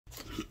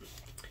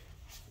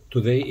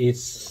Today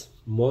is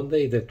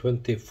Monday, the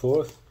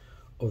 24th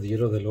of the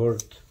year of the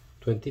Lord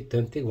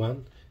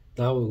 2021.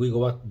 Now we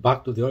go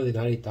back to the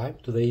ordinary time.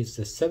 Today is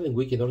the 7th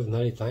week in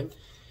ordinary time.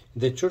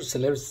 The church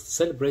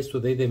celebrates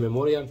today the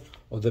memorial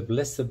of the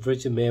Blessed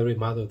Virgin Mary,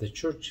 Mother of the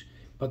Church,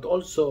 but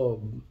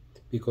also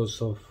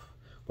because of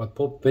what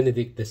Pope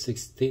Benedict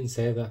XVI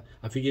said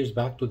a few years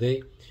back.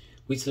 Today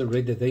we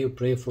celebrate the Day of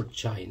Prayer for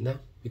China,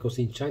 because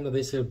in China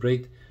they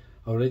celebrate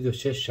Our Lady of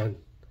Sheshan,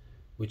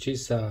 which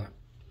is a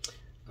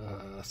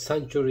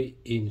sanctuary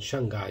in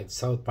Shanghai,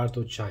 south part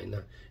of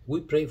China. We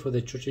pray for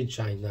the church in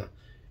China.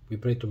 We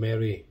pray to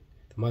Mary,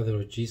 the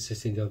Mother of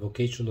Jesus, in the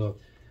advocation of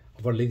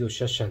Our Lady of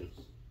Sheshan.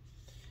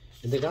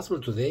 And the Gospel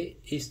today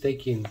is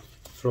taken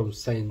from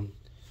St.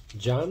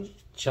 John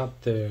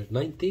chapter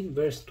 19,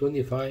 verse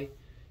 25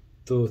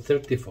 to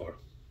 34.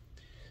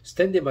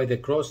 Standing by the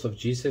cross of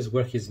Jesus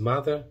were his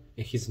mother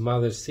and his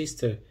mother's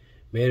sister,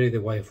 Mary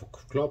the wife of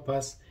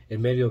Clopas,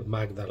 and Mary of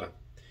Magdala.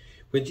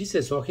 When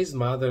Jesus saw his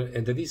mother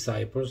and the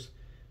disciples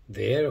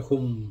there,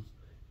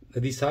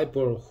 the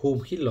disciple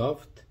whom he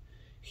loved,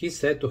 he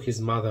said to his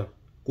mother,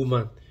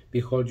 "Woman,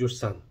 behold your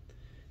son."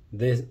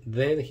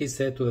 Then he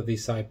said to the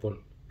disciple,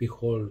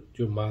 "Behold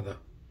your mother."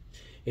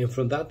 And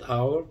from that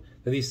hour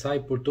the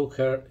disciple took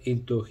her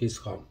into his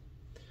home.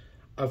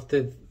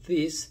 After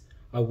this,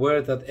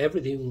 aware that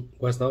everything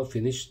was now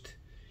finished,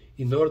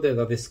 in order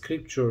that the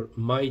scripture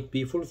might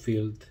be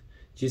fulfilled,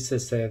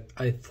 Jesus said,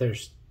 "I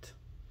thirst."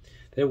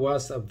 There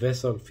was a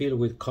vessel filled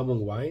with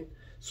common wine,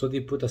 so they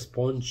put a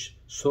sponge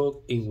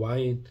soaked in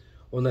wine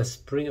on a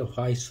spring of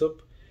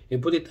hyssop and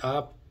put it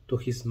up to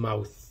his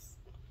mouth.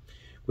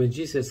 When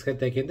Jesus had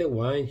taken the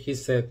wine, he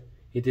said,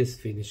 "It is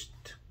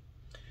finished."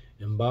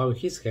 And bowing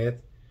his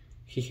head,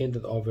 he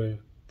handed over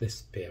the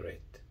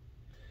Spirit.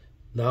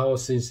 Now,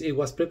 since it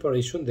was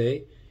preparation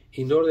day,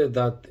 in order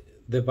that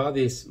the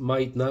bodies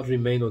might not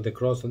remain on the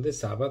cross on the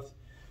Sabbath,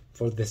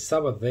 for the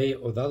Sabbath day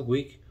of that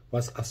week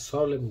was a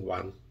solemn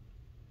one,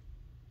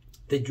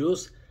 the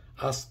Jews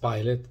asked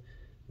Pilate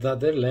that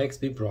their legs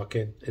be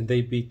broken and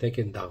they be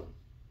taken down.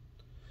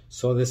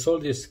 So the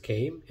soldiers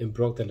came and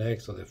broke the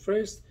legs of the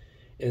first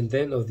and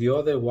then of the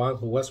other one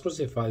who was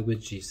crucified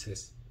with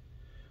Jesus.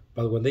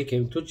 But when they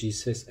came to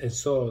Jesus and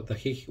saw that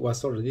he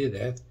was already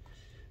dead,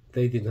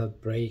 they did not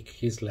break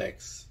his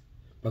legs.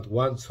 But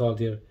one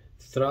soldier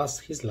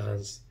thrust his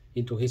lance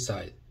into his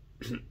side.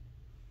 And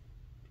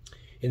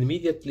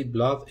immediately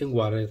blood and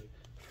water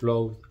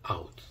flowed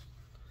out.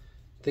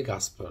 The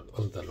Gospel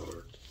of the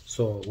Lord.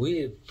 So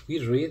we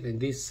read in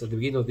this, at the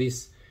beginning of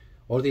this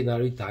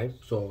ordinary time.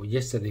 So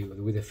yesterday,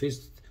 with the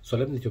first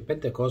solemnity of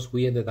Pentecost,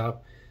 we ended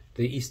up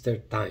the Easter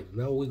time.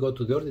 Now we go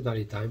to the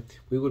ordinary time.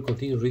 We will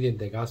continue reading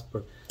the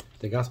Gospel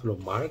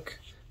of Mark.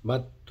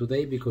 But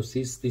today, because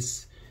it's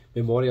this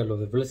memorial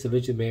of the Blessed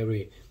Virgin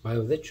Mary,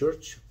 Mother of the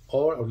Church,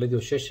 or Our Lady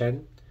of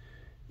Sheshan,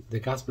 the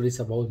Gospel is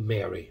about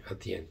Mary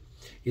at the end.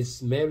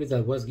 It's Mary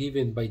that was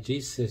given by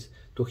Jesus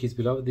to his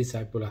beloved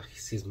disciple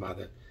as his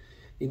mother.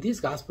 In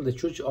this Gospel, the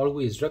Church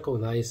always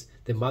recognizes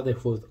the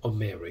motherhood of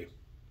Mary.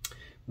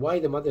 Why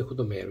the motherhood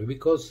of Mary?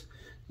 Because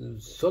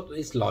so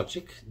it's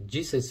logic.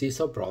 Jesus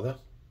is our brother,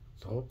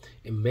 no?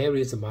 And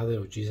Mary is the mother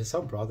of Jesus,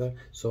 our brother.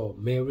 So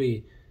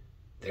Mary,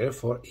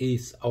 therefore,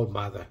 is our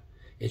mother,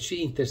 and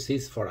she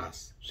intercedes for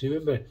us. So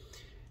remember,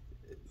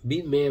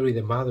 being Mary,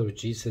 the mother of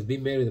Jesus,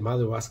 being Mary, the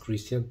mother of us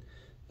Christians,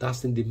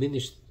 doesn't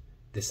diminish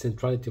the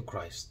centrality of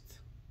Christ,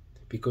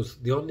 because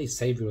the only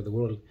Savior of the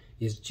world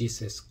is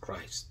Jesus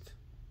Christ.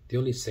 The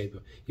only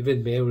Savior.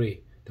 Even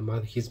Mary,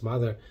 his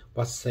mother,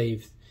 was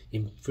saved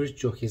in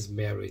virtue of his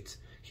merits.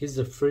 He's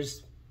the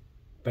first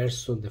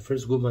person, the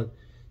first woman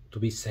to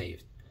be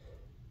saved.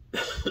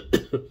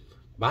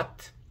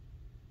 But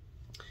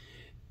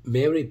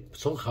Mary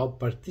somehow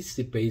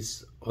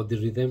participates of the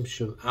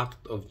redemption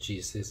act of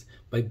Jesus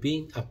by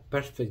being a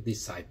perfect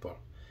disciple,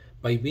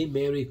 by being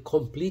Mary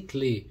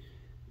completely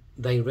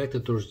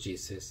directed towards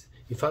Jesus.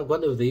 In fact,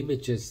 one of the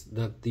images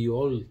that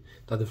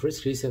the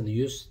first Christian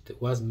used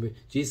was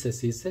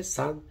Jesus is the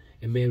sun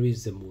and Mary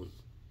is the moon.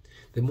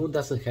 The moon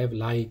doesn't have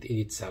light in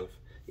itself.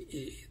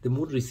 The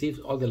moon receives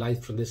all the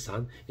light from the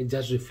sun and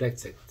just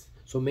reflects it.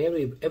 So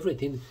Mary,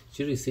 everything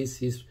she receives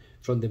is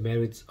from the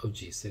merits of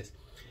Jesus.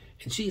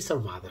 And she is our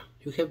mother.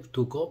 You have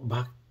to go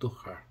back to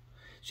her.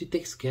 She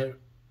takes care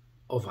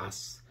of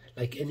us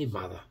like any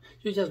mother.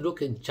 You just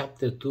look in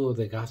chapter 2 of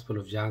the Gospel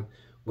of John,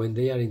 when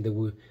they are in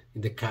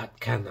the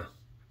Cana,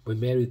 when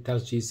Mary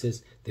tells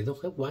Jesus they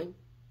don't have wine.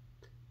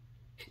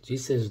 And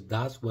Jesus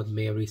does what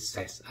Mary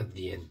says at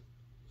the end.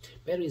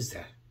 Mary is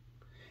there.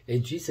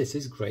 And Jesus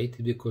is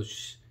great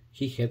because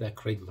he had a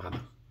great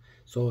mother.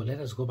 So let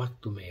us go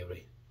back to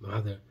Mary,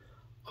 mother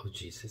of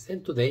Jesus.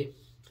 And today,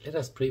 let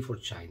us pray for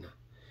China.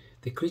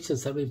 The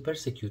Christians are being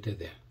persecuted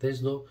there. There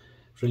is no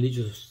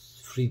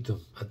religious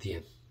freedom at the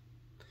end.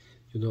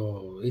 You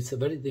know, it's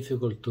very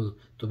difficult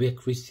to be a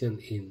Christian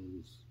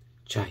in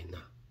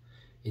China.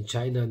 And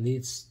China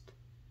needs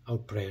our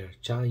prayer.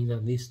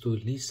 China needs to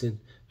listen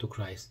to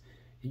Christ.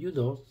 And you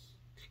know,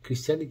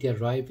 Christianity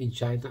arrived in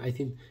China, I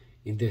think,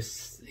 in the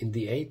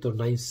 8th or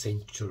 9th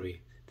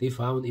century. they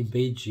found in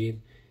Beijing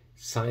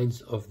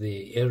signs of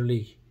the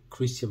early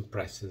Christian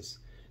presence.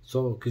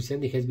 So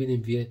Christianity has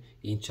been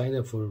in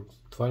China for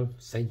 12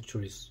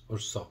 centuries or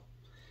so,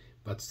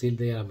 but still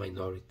they are a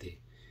minority.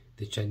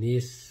 The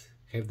Chinese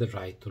have the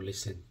right to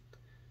listen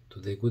to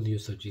the good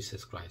news of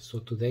Jesus Christ. So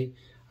today,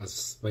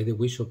 as by the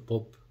wish of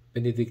Pope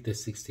Benedict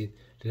XVI,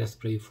 let us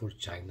pray for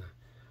China.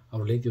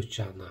 Our Lady of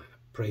China,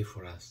 pray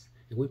for us,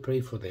 and we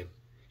pray for them.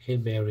 Hail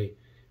Mary,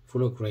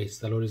 full of grace,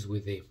 the Lord is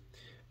with thee.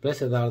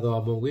 Blessed art thou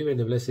among women,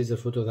 and blessed is the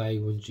fruit of thy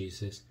womb,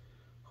 Jesus.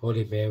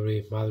 Holy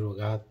Mary, Mother of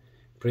God,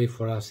 pray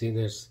for us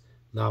sinners,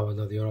 now and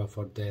at the hour of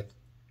our death.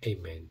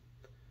 Amen.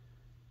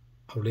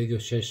 Our Lady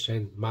of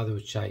Sheshan, Mother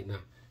of China,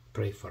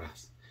 pray for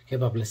us.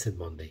 Have a blessed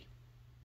Monday.